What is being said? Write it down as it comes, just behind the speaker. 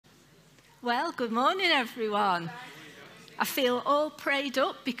Well, good morning, everyone. I feel all prayed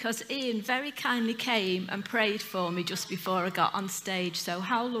up because Ian very kindly came and prayed for me just before I got on stage. So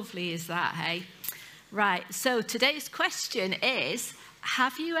how lovely is that, hey? Right, so today's question is,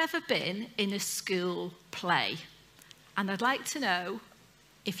 have you ever been in a school play? And I'd like to know,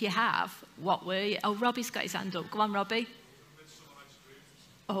 if you have, what were you? Oh, Robbie's got his hand up. Go on, Robbie.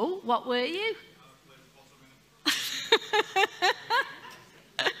 Oh, what were you?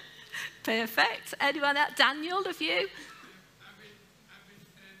 Perfect. Anyone else? Daniel, have you?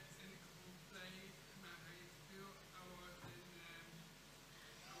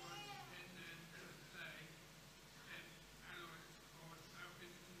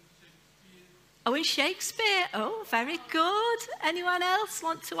 Oh, in Shakespeare. Oh, very good. Anyone else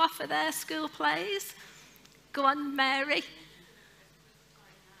want to offer their school plays? Go on, Mary.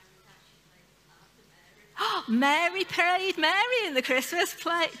 Oh, Mary played Mary in the Christmas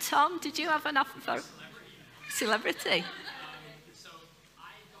play. Tom, did you have an offer for celebrity? So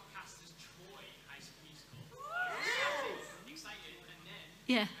I got cast as Troy in High School Musical. Excited, and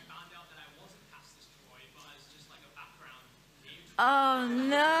then I found out that I wasn't cast as Troy, but as just like a background name. Oh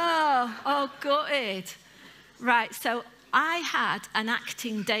no! Oh, gutted. Right, so I had an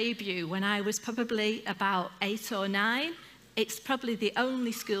acting debut when I was probably about 8 or 9. It's probably the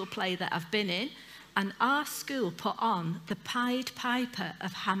only school play that I've been in. And our school put on the Pied Piper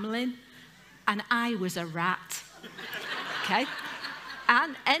of Hamelin, and I was a rat, okay?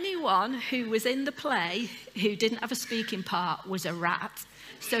 And anyone who was in the play who didn't have a speaking part was a rat.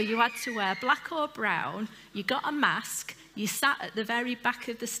 So you had to wear black or brown, you got a mask, you sat at the very back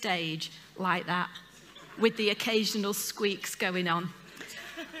of the stage like that, with the occasional squeaks going on.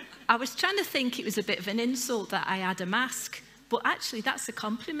 I was trying to think it was a bit of an insult that I had a mask, but actually that's a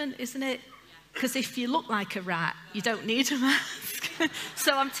compliment, isn't it? Because if you look like a rat, you don't need a mask.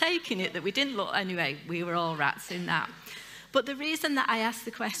 So I'm taking it that we didn't look, anyway, we were all rats in that. But the reason that I asked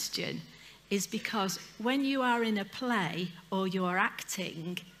the question is because when you are in a play or you're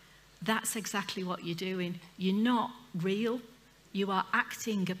acting, that's exactly what you're doing. You're not real. You are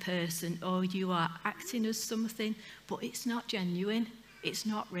acting a person or you are acting as something, but it's not genuine. It's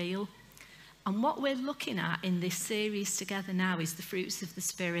not real. And what we're looking at in this series together now is the fruits of the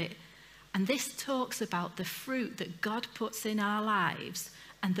Spirit. And this talks about the fruit that God puts in our lives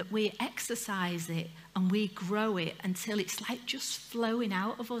and that we exercise it and we grow it until it's like just flowing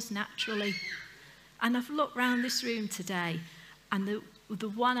out of us naturally. And I've looked around this room today, and the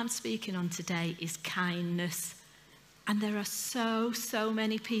one I'm speaking on today is kindness. And there are so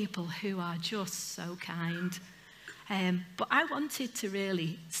many people who are just so kind. But I wanted to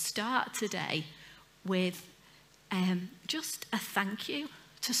really start today with just a thank you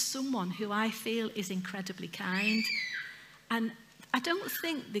to someone who I feel is incredibly kind. And I don't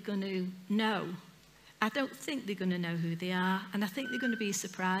think they're going to know. I don't think they're going to know who they are. And I think they're going to be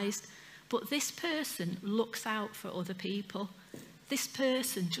surprised. But this person looks out for other people. This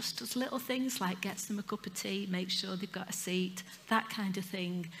person just does little things like gets them a cup of tea, makes sure they've got a seat, that kind of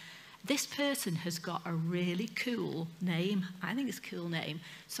thing. This person has got a really cool name. I think it's a cool name.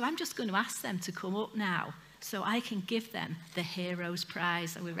 So I'm just going to ask them to come up now, so I can give them the Heroes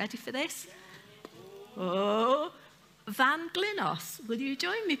Prize. Are we ready for this? Oh, Van Glinos, will you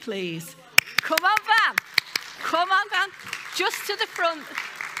join me, please? Come on, Van. Come on, Van. Just to the front.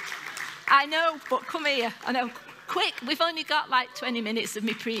 I know, but come here. I know. Quick, we've only got like 20 minutes of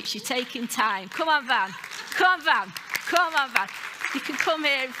me preach. You're taking time. Come on, Van. Come on, Van. Come on, Van. You can come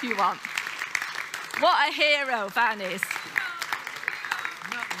here if you want. What a hero Van is.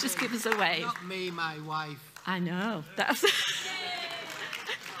 Just give us a wave. Not me, my wife. I know. That's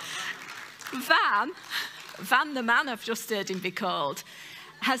Van the man, I've just heard him be called,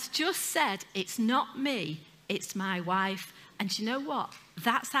 has just said, it's not me, it's my wife. And you know what?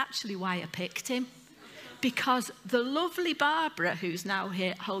 That's actually why I picked him. Because the lovely Barbara, who's now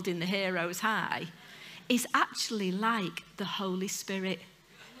here holding the Heroes High, is actually like the Holy Spirit.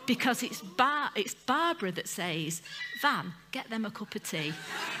 Because it's Barbara that says, Van, get them a cup of tea.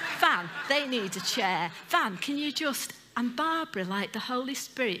 Van, they need a chair. Van, can you just... And Barbara, like the Holy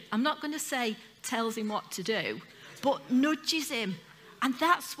Spirit, I'm not going to say tells him what to do, but nudges him. And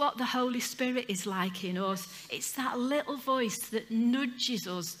that's what the Holy Spirit is like in us. It's that little voice that nudges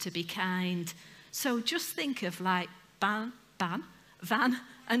us to be kind. So just think of like Van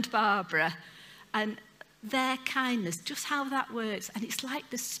and Barbara and their kindness, just how that works. And it's like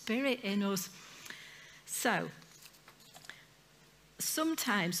the Spirit in us. So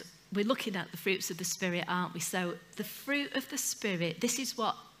sometimes we're looking at the fruits of the Spirit, aren't we? So the fruit of the Spirit, this is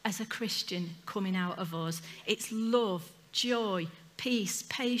what, as a Christian, coming out of us. It's love, joy, peace,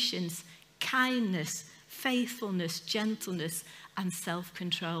 patience, kindness, faithfulness, gentleness, and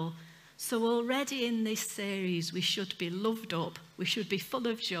self-control. So already in this series, we should be loved up, we should be full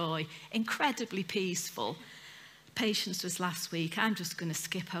of joy, incredibly peaceful. Patience was last week. I'm just going to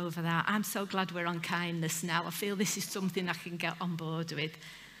skip over that. I'm so glad we're on kindness now. I feel this is something I can get on board with.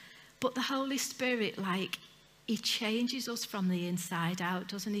 But the Holy Spirit, he changes us from the inside out,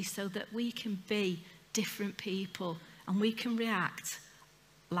 doesn't he? So that we can be different people and we can react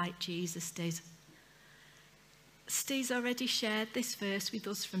like Jesus did. Steve's already shared this verse with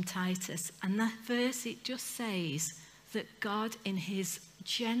us from Titus, and that verse, it just says that God, in his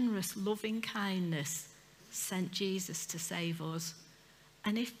generous, loving kindness, sent Jesus to save us.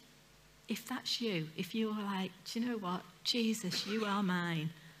 And if that's you, if you're like, do you know what? Jesus, you are mine.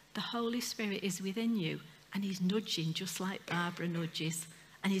 The Holy Spirit is within you, and he's nudging just like Barbara nudges,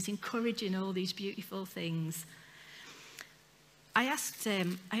 and he's encouraging all these beautiful things. I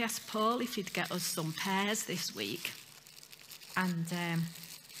asked Paul if he'd get us some pears this week. And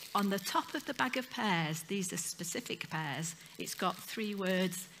on the top of the bag of pears, these are specific pears, it's got 3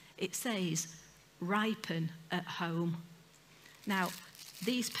 words. It says, ripen at home. Now,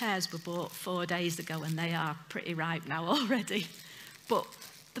 these pears were bought 4 days ago and they are pretty ripe now already. But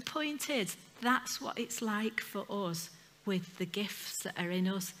the point is, that's what it's like for us with the gifts that are in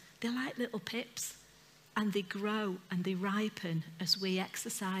us. They're like little pips. And they grow and they ripen as we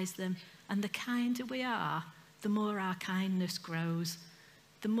exercise them. And the kinder we are, the more our kindness grows.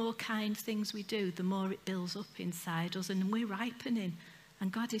 The more kind things we do, the more it builds up inside us. And we're ripening.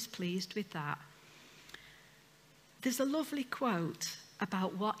 And God is pleased with that. There's a lovely quote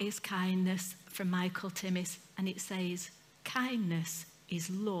about what is kindness from Michael Timmis. And it says, kindness is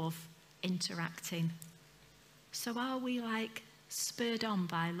love interacting. So are we spurred on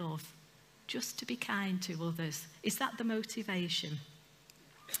by love? Just to be kind to others. Is that the motivation?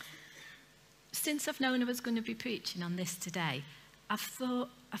 Since I've known I was going to be preaching on this today,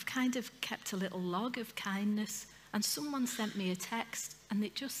 I've kind of kept a little log of kindness, and someone sent me a text and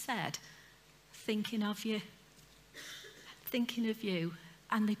it just said, thinking of you,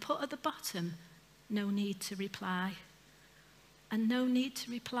 and they put at the bottom, no need to reply. And no need to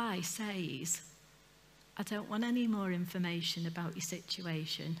reply says, I don't want any more information about your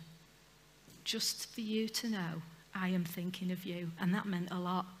situation. Just for you to know, I am thinking of you. And that meant a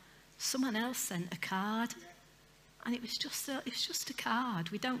lot. Someone else sent a card, and it was just a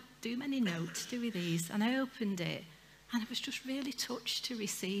card. We don't do many notes, do we, these? And I opened it, and I was just really touched to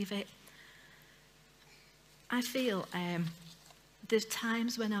receive it. I feel there's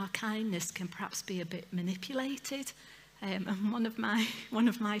times when our kindness can perhaps be a bit manipulated. And one of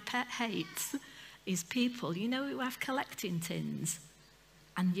my pet hates is people, who have collecting tins.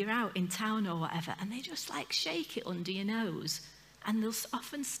 And you're out in town or whatever, and they just shake it under your nose. And they'll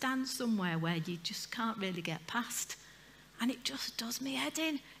often stand somewhere where you just can't really get past. And it just does me head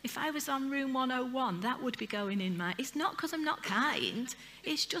in. If I was on room 101, that would be going in my... It's not because I'm not kind.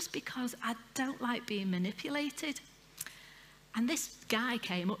 It's just because I don't like being manipulated. And this guy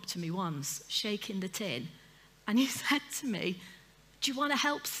came up to me once, shaking the tin. And he said to me, do you want to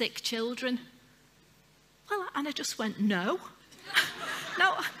help sick children? Well, and I just went, no.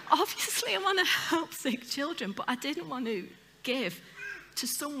 Now, obviously I want to help sick children, but I didn't want to give to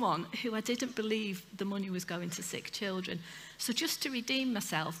someone who I didn't believe the money was going to sick children. So just to redeem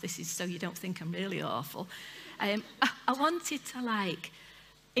myself, this is so you don't think I'm really awful, I wanted to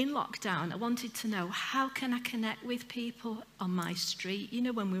in lockdown, I wanted to know, how can I connect with people on my street,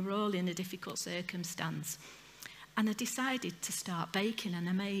 when we were all in a difficult circumstance. And I decided to start baking, and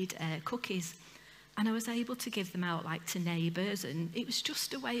I made cookies. And I was able to give them out to neighbours, and it was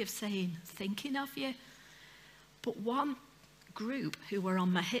just a way of saying, thinking of you. But one group who were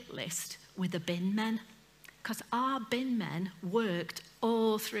on my hit list were the bin men, because our bin men worked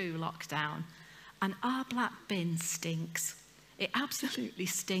all through lockdown, and our black bin stinks. It absolutely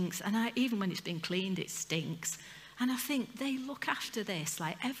stinks, and even when it's been cleaned, it stinks. And I think they look after this,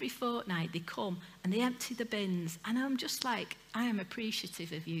 every fortnight they come and they empty the bins, and I'm just I am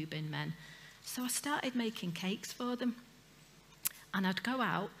appreciative of you, bin men. So I started making cakes for them. And I'd go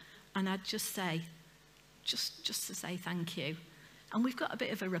out and I'd just say, just to say thank you. And we've got a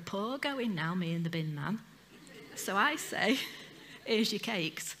bit of a rapport going now, me and the bin man. So I say, here's your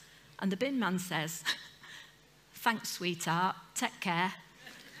cakes. And the bin man says, thanks, sweetheart, take care.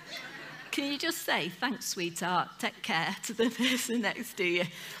 Can you just say, thanks, sweetheart, take care to the person next to you?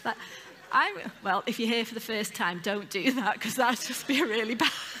 Well, if you're here for the first time, don't do that, because that'd just be a really bad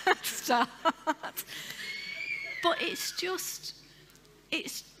start. But it's just,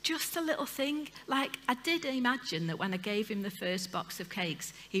 it's just a little thing. Like, I did imagine that when I gave him the first box of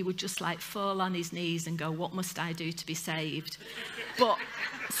cakes, he would just like fall on his knees and go, what must I do to be saved? But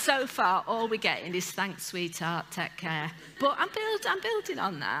so far, all we're getting is thanks, sweetheart, take care. But I'm building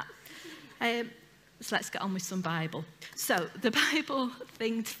on that. So let's get on with some Bible. So the Bible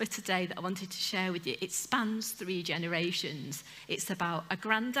thing for today that I wanted to share with you, it spans 3 generations. It's about a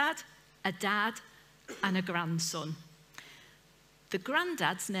granddad, a dad, and a grandson. The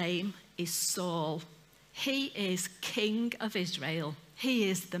granddad's name is Saul. He is king of Israel. He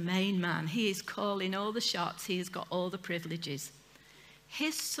is the main man. He is calling all the shots. He has got all the privileges.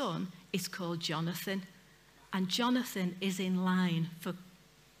 His son is called Jonathan, and Jonathan is in line for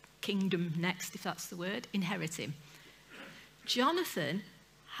kingdom next, if that's the word, inherit him. Jonathan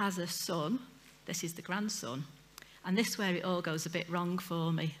has a son. This is the grandson. And this is where it all goes a bit wrong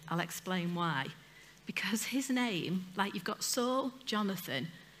for me. I'll explain why. Because his name, like you've got Saul, Jonathan,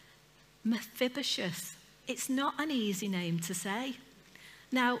 Mephibosheth, it's not an easy name to say.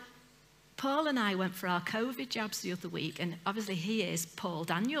 Now, Paul and I went for our COVID jabs the other week, and obviously he is Paul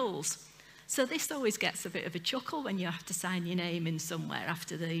Daniels. So this always gets a bit of a chuckle when you have to sign your name in somewhere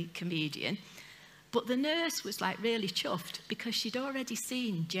after the comedian. But the nurse was like really chuffed because she'd already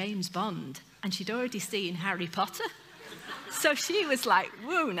seen James Bond and she'd already seen Harry Potter. So she was like,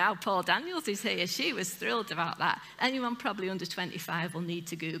 woo, now Paul Daniels is here. She was thrilled about that. Anyone probably under 25 will need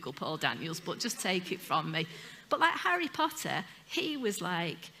to Google Paul Daniels, but just take it from me. But like Harry Potter, he was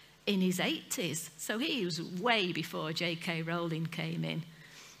like in his 80s. So he was way before J.K. Rowling came in.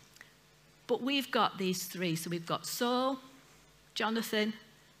 But we've got these 3. So we've got Saul, Jonathan,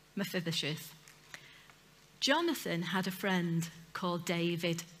 Mephibosheth. Jonathan had a friend called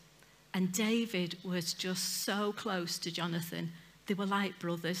David. And David was just so close to Jonathan. They were like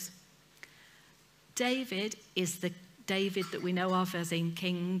brothers. David is the David that we know of as in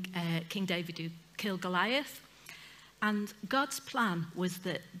King David who killed Goliath. And God's plan was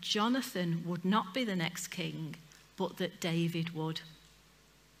that Jonathan would not be the next king, but that David would.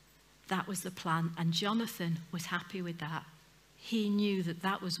 That was the plan, and Jonathan was happy with that. He knew that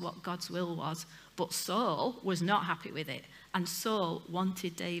that was what God's will was, but Saul was not happy with it, and Saul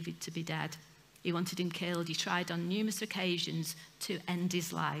wanted David to be dead. He wanted him killed. He tried on numerous occasions to end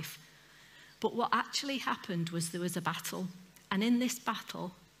his life. But what actually happened was there was a battle, and in this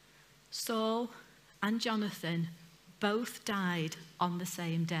battle, Saul and Jonathan both died on the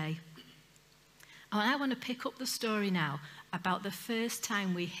same day. And I want to pick up the story now about the first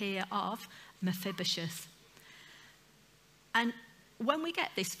time we hear of Mephibosheth. And when we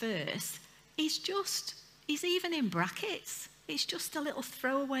get this verse, he's even in brackets. It's just a little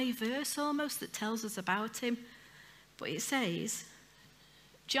throwaway verse almost that tells us about him. But it says,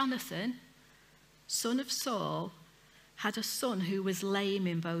 Jonathan, son of Saul, had a son who was lame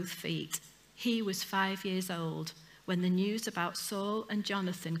in both feet. He was 5 years old when the news about Saul and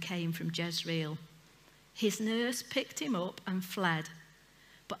Jonathan came from Jezreel. His nurse picked him up and fled,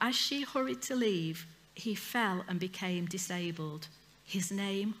 but as she hurried to leave, he fell and became disabled. His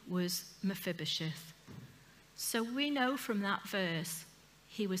name was Mephibosheth. So we know from that verse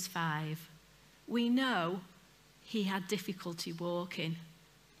he was 5. We know he had difficulty walking,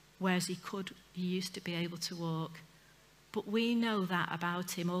 whereas he used to be able to walk. But we know that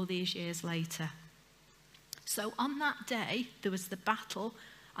about him all these years later. So on that day, there was the battle,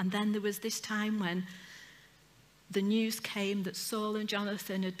 and then there was this time when the news came that Saul and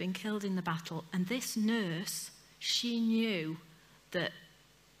Jonathan had been killed in the battle, and this nurse, she knew that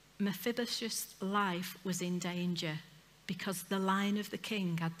Mephibosheth's life was in danger because the line of the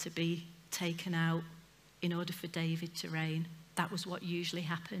king had to be taken out in order for David to reign. That was what usually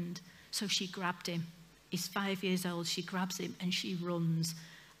happened. So she grabbed him. He's 5 years old. She grabs him and she runs.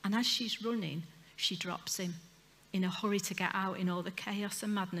 And as she's running, she drops him in a hurry to get out in all the chaos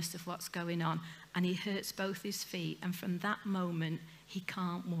and madness of what's going on. And he hurts both his feet. And from that moment, he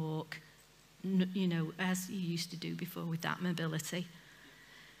can't walk, as he used to do before with that mobility.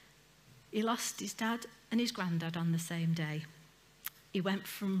 He lost his dad and his granddad on the same day. He went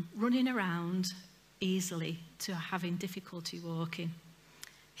from running around easily to having difficulty walking.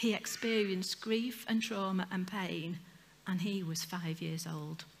 He experienced grief and trauma and pain, and he was 5 years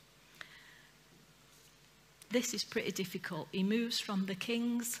old. This is pretty difficult. He moves from the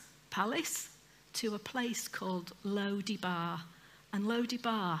king's palace to a place called Lo-debar. And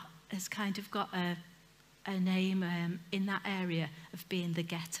Lo-debar has kind of got a name in that area of being the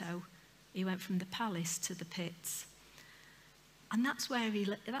ghetto. He went from the palace to the pits. And that's where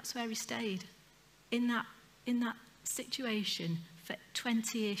he stayed, in that situation for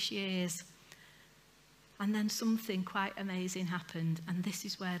 20-ish years. And then something quite amazing happened, and this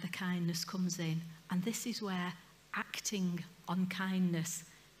is where the kindness comes in. And this is where acting on kindness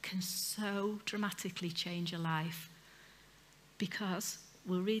can so dramatically change a life. Because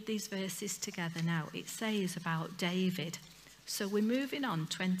we'll read these verses together now. It says about David. So we're moving on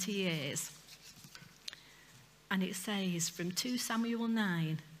 20 years. And it says from 2 Samuel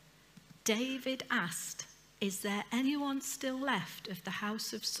 9, David asked, "Is there anyone still left of the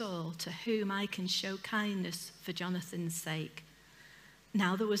house of Saul to whom I can show kindness for Jonathan's sake?"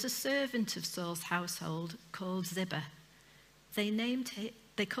 Now there was a servant of Saul's household called Ziba.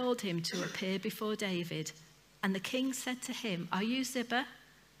 They called him to appear before David, and the king said to him, "Are you Ziba?"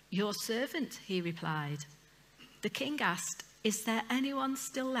 "Your servant," he replied. The king asked, "Is there anyone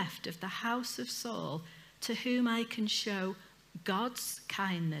still left of the house of Saul to whom I can show God's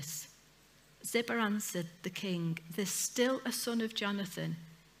kindness?" Ziba answered the king, "There's still a son of Jonathan.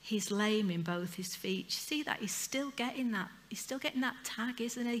 He's lame in both his feet." You see that? He's still getting that tag,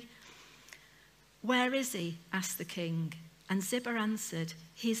 isn't he? "Where is he?" asked the king. And Ziba answered,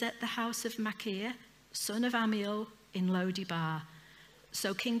 "He's at the house of Machir, son of Amiel, in Lo-debar."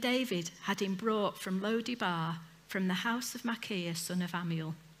 So King David had him brought from Lo-debar, from the house of Machir, son of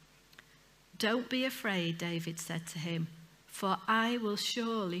Amiel. "Don't be afraid," David said to him, "for I will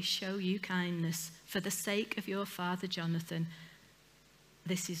surely show you kindness for the sake of your father Jonathan."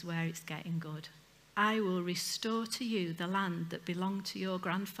 This is where it's getting good. "I will restore to you the land that belonged to your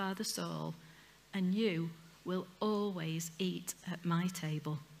grandfather Saul, and you will always eat at my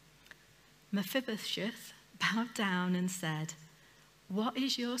table." Mephibosheth bowed down and said, "What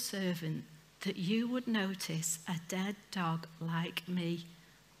is your servant that you would notice a dead dog like me?"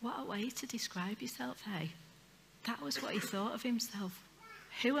 What a way to describe yourself, hey? That was what he thought of himself.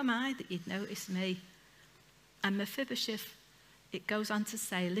 Who am I that you'd notice me? And Mephibosheth, it goes on to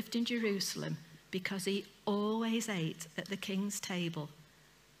say, lived in Jerusalem because he always ate at the king's table,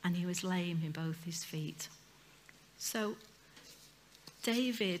 and he was lame in both his feet. So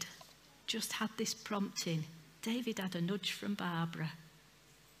David just had this prompting. David had a nudge from Barbara,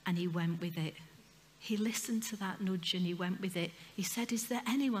 and he went with it. He listened to that nudge and he went with it. He said, "Is there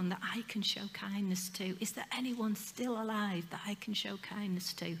anyone that I can show kindness to? Is there anyone still alive that I can show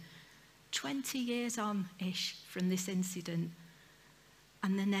kindness to?" 20 years on-ish from this incident,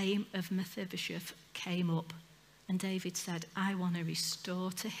 and the name of Mephibosheth came up. And David said, "I want to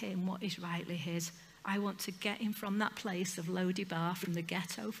restore to him what is rightly his. I want to get him from that place of Lo-debar, from the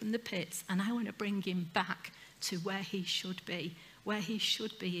ghetto, from the pits, and I want to bring him back to where he should be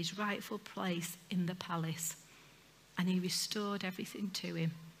his rightful place in the palace." And he restored everything to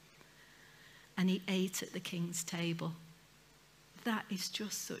him. And he ate at the king's table. That is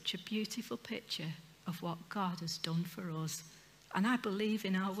just such a beautiful picture of what God has done for us. And I believe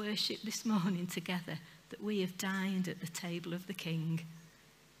in our worship this morning together that we have dined at the table of the King.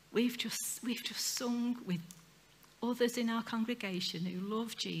 We've just sung with others in our congregation who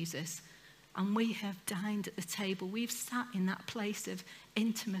love Jesus, and we have dined at the table. We've sat in that place of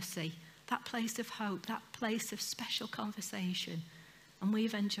intimacy, that place of hope, that place of special conversation, and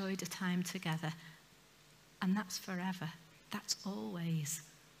we've enjoyed a time together. And that's forever. That's always.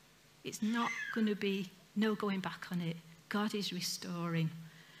 It's not going to be no going back on it. God is restoring.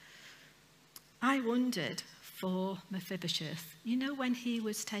 I wondered for Mephibosheth, when he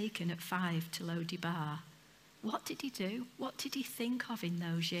was taken at 5 to Lo-debar, what did he do? What did he think of in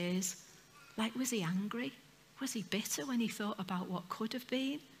those years? Like, was he angry? Was he bitter when he thought about what could have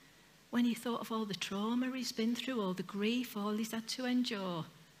been? When he thought of all the trauma he's been through, all the grief, all he's had to endure?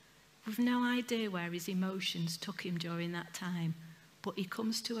 We've no idea where his emotions took him during that time, but he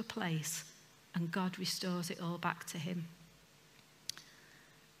comes to a place and God restores it all back to him.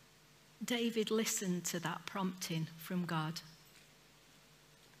 David listened to that prompting from God,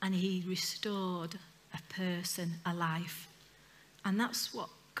 and he restored a person, a life. And that's what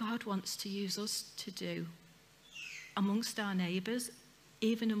God wants to use us to do amongst our neighbours,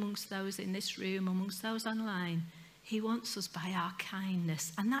 even amongst those in this room, amongst those online. He wants us by our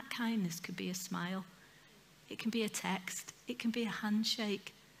kindness, and that kindness could be a smile, it can be a text, it can be a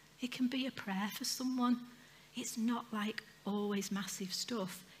handshake, it can be a prayer for someone. It's not like always massive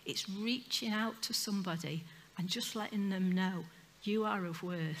stuff. It's reaching out to somebody and just letting them know you are of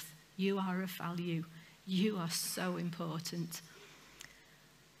worth, you are of value, you are so important.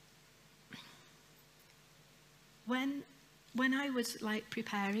 When I was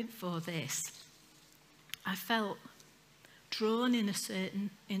preparing for this, I felt drawn in a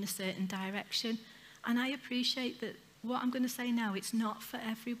certain direction, and I appreciate that what I'm going to say now, it's not for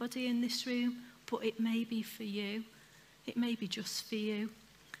everybody in this room, but it may be for you. It may be just for you.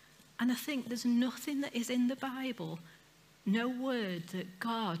 And I think there's nothing that is in the Bible, no word that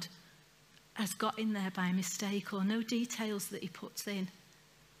God has got in there by mistake, or no details that he puts in.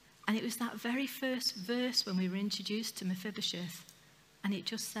 And it was that very first verse when we were introduced to Mephibosheth, and it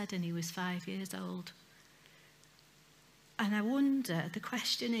just said, and he was 5 years old. And I wonder, the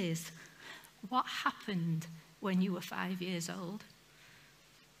question is, what happened when you were 5 years old?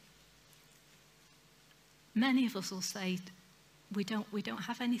 Many of us will say, we don't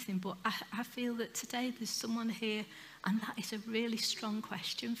have anything, but I feel that today there's someone here, and that is a really strong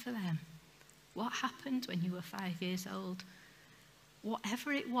question for them. What happened when you were 5 years old?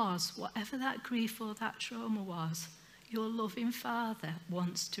 Whatever it was, whatever that grief or that trauma was, your loving Father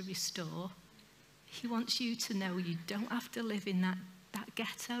wants to restore. He wants you to know you don't have to live in that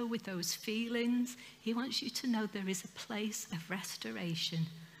ghetto with those feelings. He wants you to know there is a place of restoration,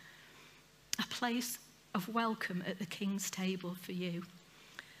 a place of welcome at the King's table for you.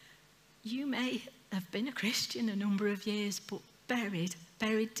 You may have been a Christian a number of years, but buried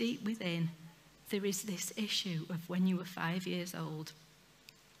deep within, there is this issue of when you were 5 years old.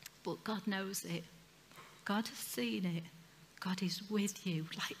 But God knows it. God has seen it. God is with you.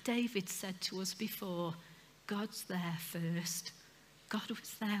 Like David said to us before, God's there first. God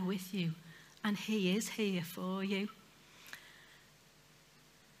was there with you, and he is here for you.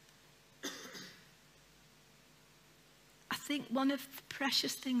 I think one of the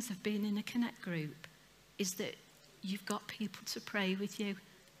precious things of being in a Connect group is that you've got people to pray with you,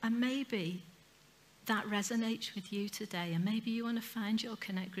 and maybe that resonates with you today, and maybe you want to find your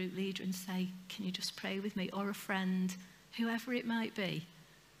Connect group leader and say, can you just pray with me, or a friend, whoever it might be,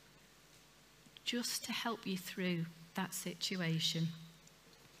 just to help you through that situation.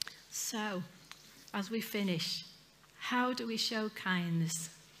 So, as we finish, how do we show kindness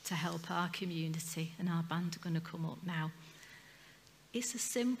to help our community? And our band are going to come up now. It's as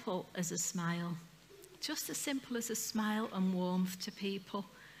simple as a smile. Just as simple as a smile and warmth to people.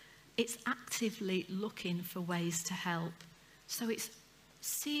 It's actively looking for ways to help. So it's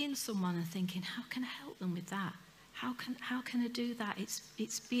seeing someone and thinking, how can I help them with that? How can I do that?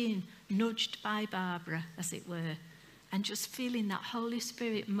 It's being nudged by Barbara, as it were, and just feeling that Holy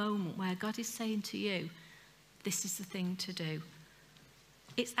Spirit moment where God is saying to you, this is the thing to do.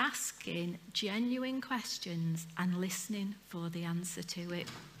 It's asking genuine questions and listening for the answer to it.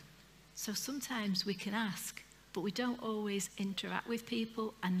 So sometimes we can ask, but we don't always interact with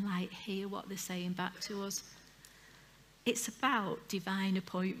people and hear what they're saying back to us. It's about divine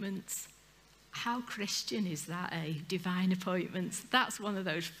appointments. How Christian is that, eh? Divine appointments. That's one of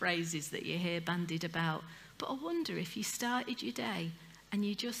those phrases that you hear bandied about. But I wonder if you started your day and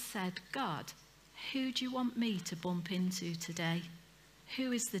you just said, God, who do you want me to bump into today?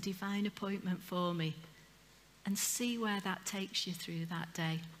 Who is the divine appointment for me? And see where that takes you through that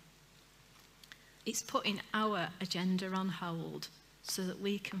day. It's putting our agenda on hold so that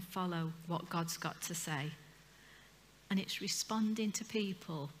we can follow what God's got to say. And it's responding to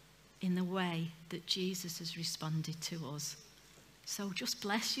people in the way that Jesus has responded to us. So just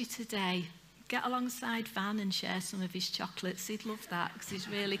bless you today. Get alongside Van and share some of his chocolates. He'd love that because he's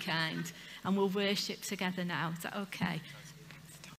really kind. And we'll worship together now. Is that okay?